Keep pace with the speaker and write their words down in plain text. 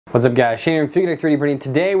What's up guys, Shane here from Fugatech 3D Printing.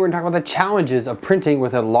 Today we're going to talk about the challenges of printing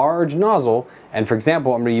with a large nozzle, and for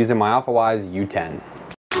example I'm going to be using my Alfawise U10.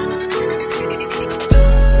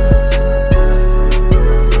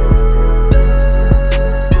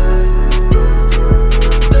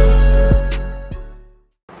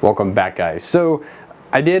 Welcome back guys. So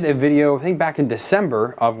I did a video, I think back in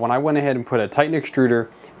December, of when I went ahead and put a Titan extruder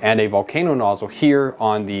and a Volcano nozzle here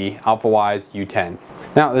on the Alfawise U10.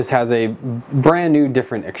 Now this has a brand new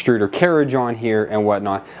different extruder carriage on here and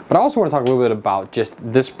whatnot, but I also want to talk a little bit about just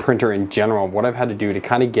this printer in general, what I've had to do to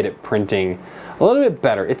kind of get it printing a little bit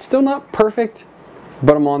better. It's still not perfect,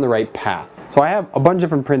 but I'm on the right path. So I have a bunch of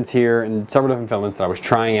different prints here and several different filaments that I was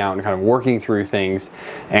trying out and kind of working through things,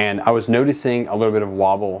 and I was noticing a little bit of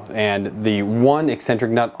wobble, and the one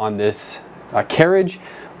eccentric nut on this carriage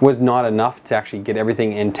was not enough to actually get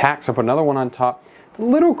everything intact, so I put another one on top. It's a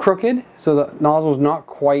little crooked, so the nozzle's not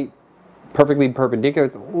quite perfectly perpendicular,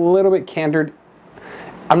 it's a little bit cantered.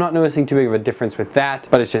 I'm not noticing too big of a difference with that,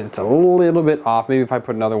 but it's a little bit off. Maybe if I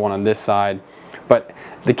put another one on this side, but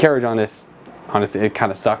the carriage on this, honestly, it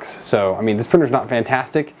kind of sucks. So, I mean, this printer's not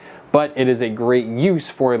fantastic, but it is a great use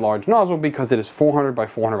for a large nozzle because it is 400 by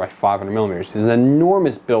 400 by 500 millimeters. It's an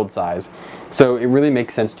enormous build size, so it really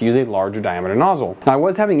makes sense to use a larger diameter nozzle. Now, I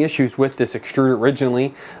was having issues with this extruder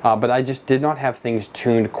originally, but I just did not have things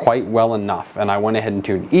tuned quite well enough, and I went ahead and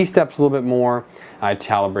tuned E-steps a little bit more. I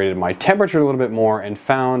calibrated my temperature a little bit more and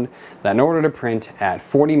found that in order to print at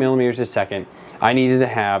 40 millimeters a second, I needed to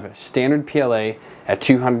have standard PLA at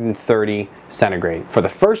 230 centigrade. For the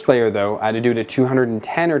first layer though, I had to do it at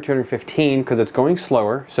 210 or 215 because it's going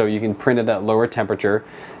slower, so you can print at that lower temperature,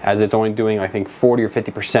 as it's only doing I think 40 or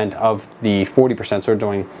 50% of the 40%, so we're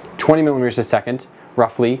doing 20 millimeters a second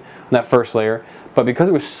roughly on that first layer. But because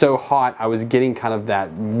it was so hot, I was getting kind of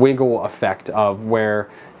that wiggle effect of where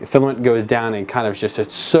the filament goes down and kind of just,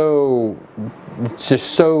 it's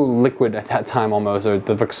just so liquid at that time almost, or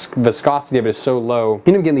the viscosity of it is so low.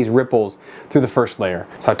 You end up getting these ripples through the first layer.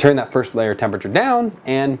 So I turned that first layer temperature down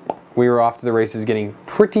and we were off to the races, getting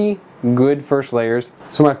pretty good first layers.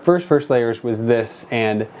 So my first layers was this,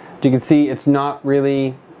 and you can see it's not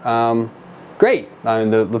really great. I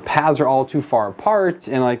mean, the paths are all too far apart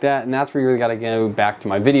and like that, and that's where you really got to go back to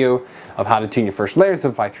my video of how to tune your first layer,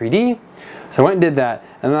 Simplify 3D. So I went and did that,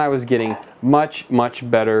 and then I was getting much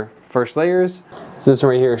better first layers. So this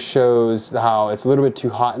one right here shows how it's a little bit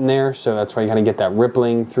too hot in there, so that's why you kind of get that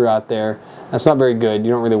rippling throughout there. That's not very good.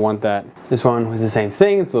 You don't really want that. This one was the same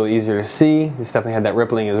thing. It's a little easier to see. This definitely had that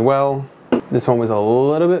rippling as well. This one was a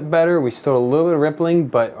little bit better. We still had a little bit of rippling,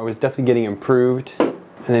 but I was definitely getting improved.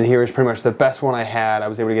 And then here is pretty much the best one I had. I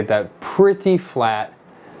was able to get that pretty flat,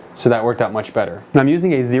 so that worked out much better. Now I'm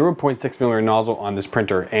using a 0.6 millimeter nozzle on this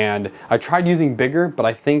printer, and I tried using bigger, but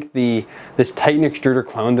I think this Titan extruder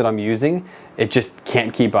clone that I'm using, it just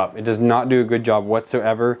can't keep up. It does not do a good job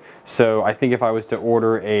whatsoever. So I think if I was to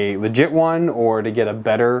order a legit one, or to get a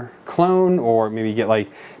better clone, or maybe get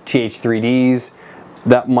like TH3Ds,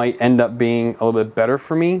 that might end up being a little bit better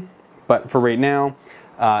for me. But for right now,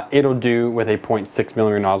 it'll do with a 0.6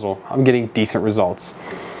 millimeter nozzle. I'm getting decent results.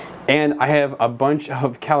 And I have a bunch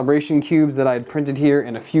of calibration cubes that I had printed here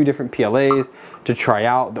in a few different PLAs to try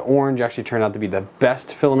out. The orange actually turned out to be the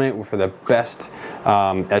best filament for the best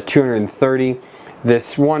at 230.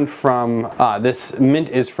 This one from, this mint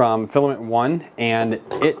is from filament 1, and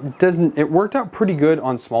it worked out pretty good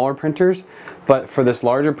on smaller printers, but for this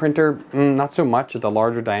larger printer, not so much at the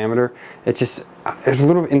larger diameter. It just, there's a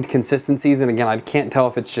little inconsistencies, and again, I can't tell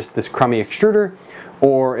if it's just this crummy extruder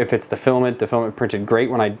or if it's the filament. The filament printed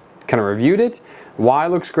great when I kind of reviewed it. Y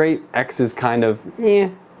looks great, X is kind of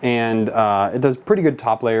and it does pretty good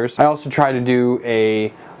top layers. I also tried to do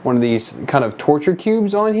one of these kind of torture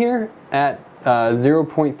cubes on here at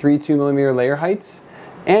 0.32 millimeter layer heights,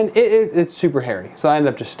 and it's super hairy, so I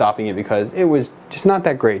ended up just stopping it because it was just not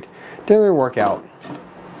that great. Didn't really work out.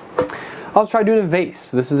 I'll try doing a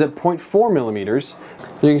vase. This is at 0.4 millimeters.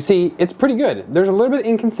 As you can see, it's pretty good. There's a little bit of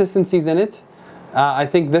inconsistencies in it. I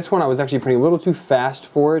think this one I was actually printing a little too fast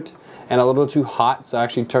for it and a little too hot, so I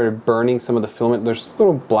actually started burning some of the filament. There's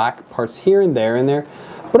little black parts here and there in there,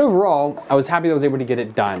 but overall I was happy that I was able to get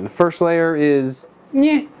it done. The first layer is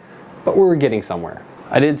but we were getting somewhere.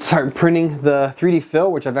 I did start printing the 3D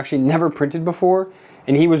fill, which I've actually never printed before,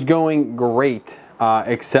 and he was going great,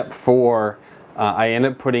 except for I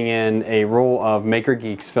ended up putting in a roll of Maker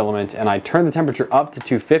Geeks filament, and I turned the temperature up to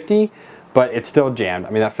 250, but it's still jammed. I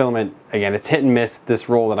mean, that filament, again, it's hit and miss. This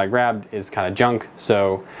roll that I grabbed is kind of junk,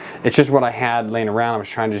 so it's just what I had laying around. I was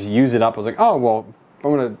trying to just use it up. I was like, oh, well, I'm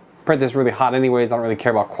gonna print this really hot anyways. I don't really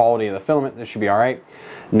care about quality of the filament. This should be all right.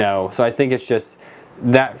 No, so I think it's just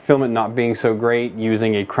that filament not being so great,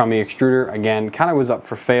 using a crummy extruder, again, kind of was up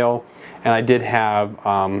for fail. And I did have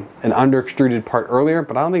an under extruded part earlier,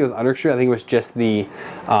 but I don't think it was under extruded. I think it was just the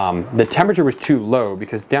temperature was too low,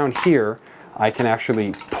 because down here I can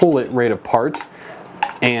actually pull it right apart,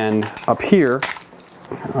 and up here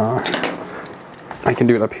I can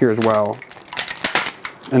do it up here as well.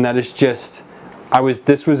 And that is just,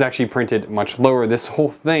 this was actually printed much lower. This whole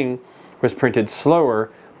thing was printed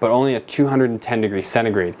slower, but only at 210 degrees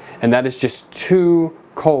centigrade. And that is just too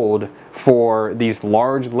cold for these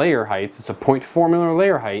large layer heights. It's a 0.4 millimeter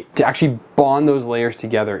layer height to actually bond those layers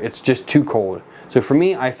together. It's just too cold. So for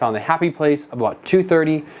me, I found the happy place of about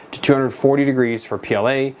 230 to 240 degrees for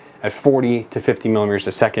PLA at 40 to 50 millimeters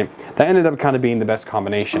a second. That ended up kind of being the best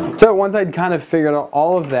combination. So once I'd kind of figured out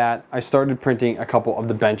all of that, I started printing a couple of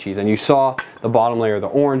the benchies, and you saw the bottom layer, the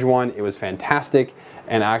orange one. It was fantastic,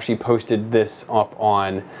 and I actually posted this up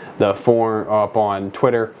on the forum, up on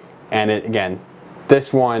Twitter, and it, again,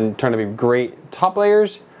 this one turned out to be great. Top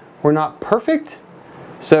layers were not perfect,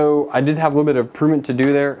 so I did have a little bit of improvement to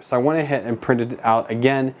do there. So I went ahead and printed it out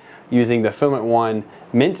again using the Filament One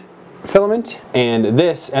Mint filament, and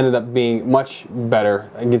this ended up being much better.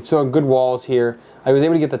 I can still have good walls here. I was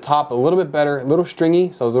able to get the top a little bit better, a little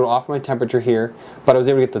stringy, so I was a little off my temperature here, but I was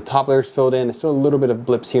able to get the top layers filled in. There's still a little bit of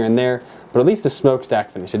blips here and there, but at least the smokestack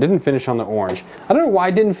finished. It didn't finish on the orange. I don't know why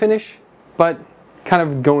it didn't finish, but kind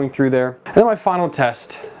of going through there. And then my final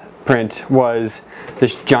test print was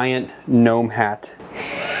this giant gnome hat.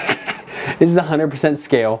 This is 100%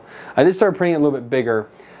 scale. I did start printing it a little bit bigger,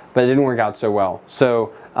 but it didn't work out so well.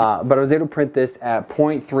 So, but I was able to print this at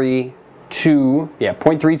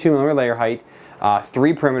 0.32 millimeter layer height,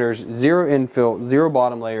 3 perimeters, 0 infill, 0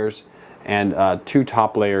 bottom layers, and 2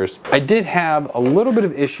 top layers. I did have a little bit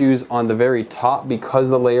of issues on the very top because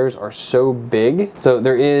the layers are so big. So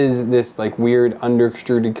there is this like weird under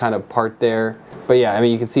extruded kind of part there. But yeah, I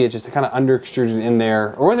mean, you can see it just kind of under extruded in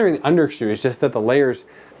there. Or it wasn't really under extruded, it's just that the layers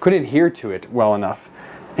couldn't adhere to it well enough.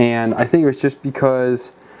 And I think it was just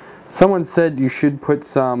because someone said you should put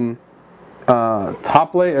some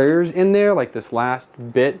top layers in there, like this last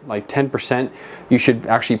bit, like 10%, you should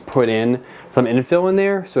actually put in some infill in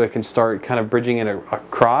there so it can start kind of bridging it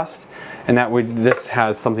across, and that would, this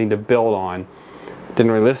has something to build on.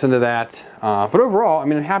 Didn't really listen to that, but overall, I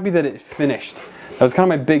mean, I'm happy that it finished. That was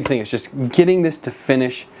kind of my big thing, it's just getting this to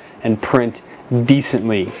finish and print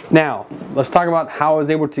decently. Now, let's talk about how I was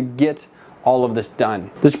able to get all of this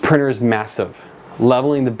done. This printer is massive.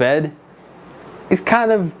 Leveling the bed is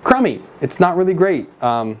kind of crummy. It's not really great.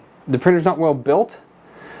 The printer's not well built.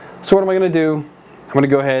 So what am I gonna do? I'm gonna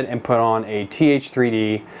go ahead and put on a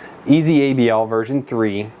TH3D Easy ABL version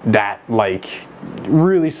 3 that like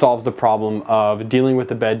really solves the problem of dealing with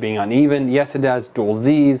the bed being uneven. Yes, it has dual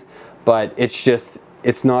Z's, but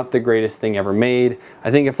it's not the greatest thing ever made.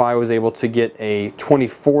 I think if I was able to get a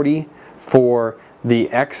 2040 for the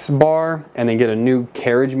X bar and then get a new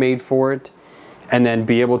carriage made for it, and then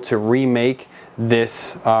be able to remake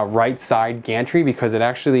this right side gantry, because it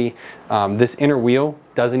actually, this inner wheel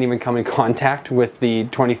doesn't even come in contact with the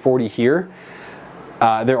 2040 here.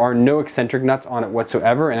 There are no eccentric nuts on it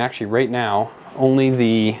whatsoever, and actually right now only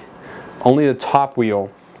the top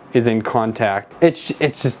wheel is in contact. It's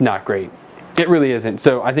just not great. It really isn't.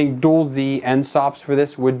 So I think dual Z end stops for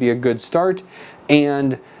this would be a good start,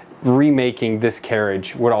 and remaking this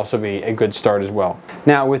carriage would also be a good start as well.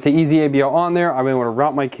 Now with the Easy ABL on there, I'm able to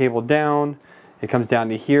route my cable down. It comes down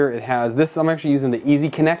to here. It has this, I'm actually using the Easy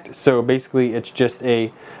Connect. So basically it's just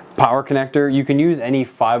a power connector. You can use any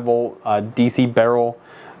 5-volt DC barrel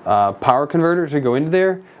power converter to go into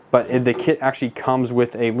there, but the kit actually comes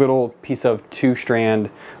with a little piece of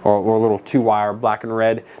 2-strand or a little 2-wire black and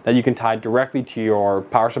red that you can tie directly to your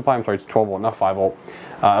power supply. I'm sorry, it's 12 volt, not 5 volt.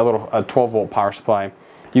 A 12 volt power supply.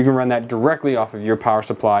 You can run that directly off of your power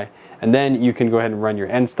supply, and then you can go ahead and run your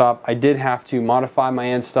end stop. I did have to modify my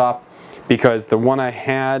end stop because the one I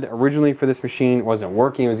had originally for this machine wasn't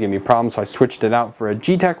working. It was giving me problems, so I switched it out for a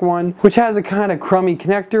G-Tech one, which has a kind of crummy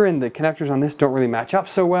connector, and the connectors on this don't really match up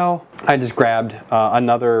so well. I just grabbed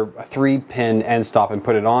another 3-pin end stop and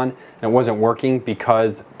put it on, and it wasn't working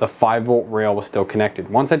because the 5-volt rail was still connected.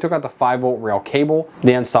 Once I took out the 5-volt rail cable,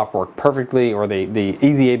 the end stop worked perfectly, or the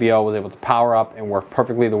Easy ABL was able to power up and work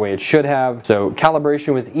perfectly the way it should have. So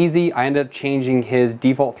calibration was easy. I ended up changing his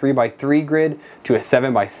default 3x3 grid to a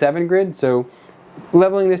 7x7 grid. So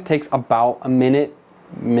leveling this takes about a minute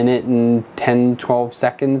and 10-12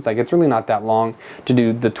 seconds. Like, it's really not that long to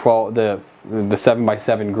do the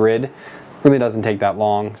 7x7 grid. Really doesn't take that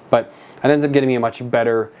long, but it ends up getting me a much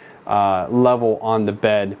better level on the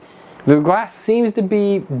bed. The glass seems to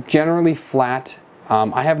be generally flat.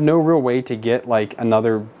 I have no real way to get like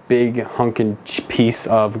another big hunkin' piece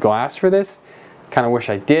of glass for this. Kind of wish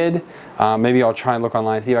I did. Maybe I'll try and look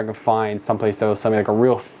online and see if I can find someplace that will sell me like a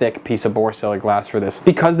real thick piece of borosilicate glass for this.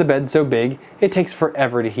 Because the bed's so big, it takes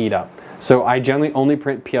forever to heat up. So I generally only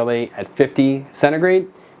print PLA at 50 centigrade,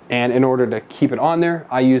 and in order to keep it on there,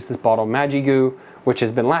 I use this bottle of Magi Goo, which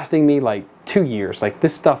has been lasting me like 2 years. Like,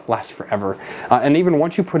 this stuff lasts forever. And even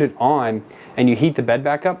once you put it on and you heat the bed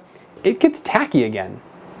back up, it gets tacky again,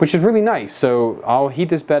 which is really nice. So I'll heat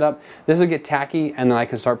this bed up, this will get tacky, and then I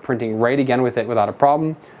can start printing right again with it without a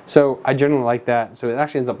problem. So I generally like that. So it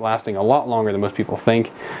actually ends up lasting a lot longer than most people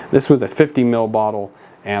think. This was a 50 ml bottle,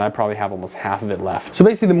 and I probably have almost half of it left. So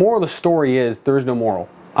basically the moral of the story is there's no moral.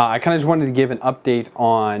 I kind of just wanted to give an update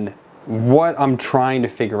on what I'm trying to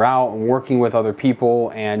figure out and working with other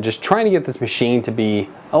people and just trying to get this machine to be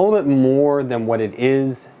a little bit more than what it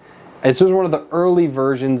is. This was one of the early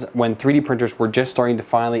versions when 3D printers were just starting to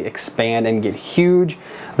finally expand and get huge.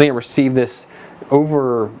 I think I received this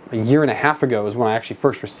over a year and a half ago is when I actually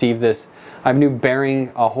first received this. I have new bearing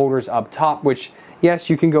holders up top, which yes,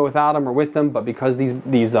 you can go without them or with them, but because these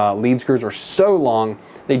lead screws are so long,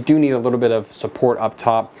 they do need a little bit of support up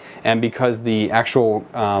top. And because the actual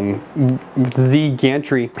Z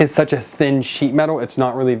gantry is such a thin sheet metal, it's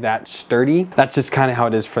not really that sturdy. That's just kind of how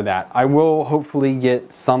it is for that. I will hopefully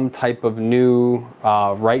get some type of new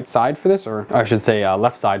right side for this, or I should say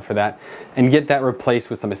left side for that, and get that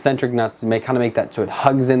replaced with some eccentric nuts to kind of make that so it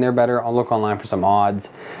hugs in there better. I'll look online for some odds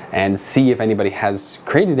and see if anybody has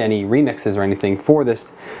created any remixes or anything for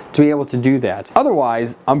this to be able to do that.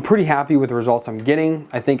 Otherwise, I'm pretty happy with the results I'm getting.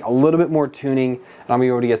 I think a little bit more tuning and I'll be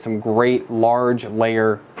able to get some great large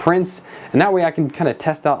layer prints, and that way I can kind of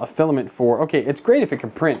test out a filament for, okay, it's great if it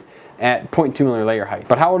can print at 0.2 millimeter layer height,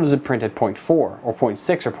 but how does it print at 0.4 or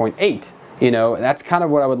 0.6 or 0.8? You know, that's kind of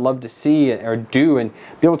what I would love to see or do, and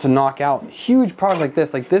be able to knock out huge products like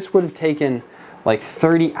this. Like, this would have taken like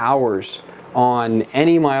 30 hours on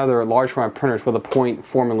any of my other large format printers with a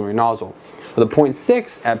 0.4 millimeter nozzle. With a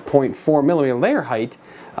 0.6 at 0.4 millimeter layer height,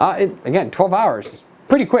 again, 12 hours is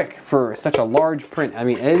pretty quick for such a large print. I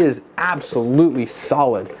mean, it is absolutely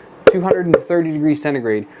solid. 230 degrees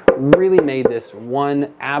centigrade really made this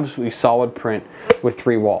one absolutely solid print with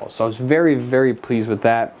 3 walls. So I was very, very pleased with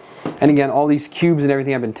that. And again, all these cubes and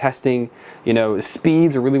everything I've been testing, you know,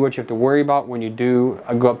 speeds are really what you have to worry about when you do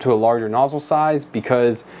go up to a larger nozzle size,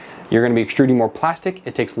 because you're going to be extruding more plastic.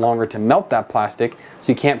 It takes longer to melt that plastic, so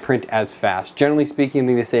you can't print as fast. Generally speaking,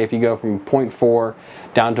 they say if you go from 0.4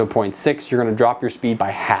 down to a 0.6, you're going to drop your speed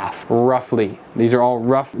by half, roughly. These are all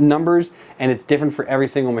rough numbers, and it's different for every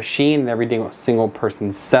single machine and every single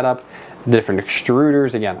person's setup. Different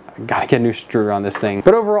extruders. Again, I gotta get a new extruder on this thing.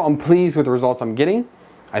 But overall, I'm pleased with the results I'm getting.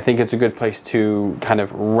 I think it's a good place to kind of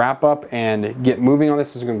wrap up and get moving on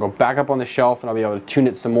this. It's going to go back up on the shelf and I'll be able to tune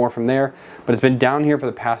it some more from there. But it's been down here for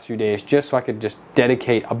the past few days just so I could just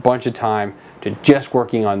dedicate a bunch of time to just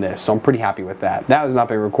working on this. So I'm pretty happy with that. That has not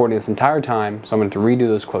been recording this entire time, so I'm going to redo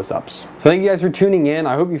those close-ups. So thank you guys for tuning in.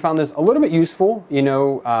 I hope you found this a little bit useful. You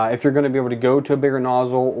know, if you're going to be able to go to a bigger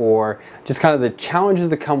nozzle, or just kind of the challenges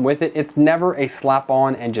that come with it. It's never a slap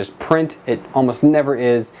on and just print. It almost never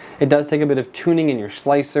is. It does take a bit of tuning in your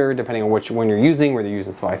slicer, depending on which one you're using, whether you're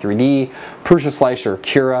using Spy 3D, Prusa Slicer, or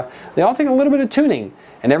Cura. They all take a little bit of tuning.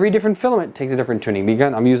 And every different filament takes a different tuning.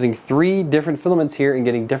 Again, I'm using 3 different filaments here and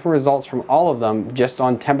getting different results from all of them just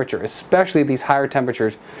on temperature, especially at these higher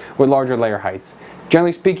temperatures with larger layer heights.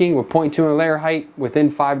 Generally speaking, with 0.2 in a layer height,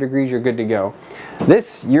 within 5 degrees, you're good to go.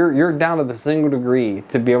 This, you're down to the single degree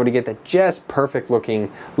to be able to get the just perfect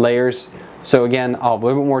looking layers. So again, I'll have a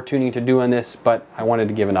little bit more tuning to do on this, but I wanted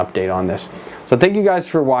to give an update on this. So thank you guys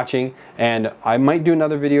for watching, and I might do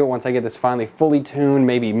another video once I get this finally fully tuned,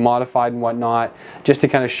 maybe modified and whatnot, just to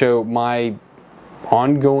kind of show my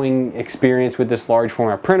ongoing experience with this large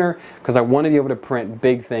format printer, because I want to be able to print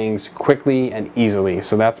big things quickly and easily.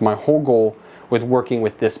 So that's my whole goal with working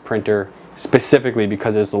with this printer specifically,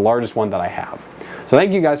 because it's the largest one that I have. So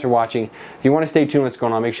thank you guys for watching. If you want to stay tuned what's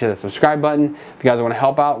going on, make sure to hit that subscribe button. If you guys want to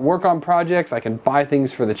help out, work on projects, I can buy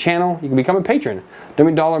things for the channel, you can become a patron.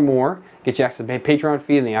 Donate $1 more, get you access to the Patreon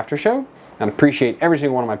feed in the after show. And I appreciate every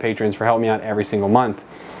single one of my patrons for helping me out every single month.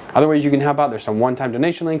 Other ways you can help out, there's some one-time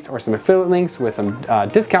donation links or some affiliate links with some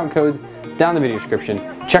discount codes down in the video description.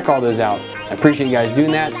 Check all those out. I appreciate you guys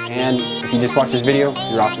doing that, and if you just watched this video,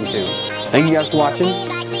 you're awesome too. Thank you guys for watching.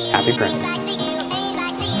 Happy printing.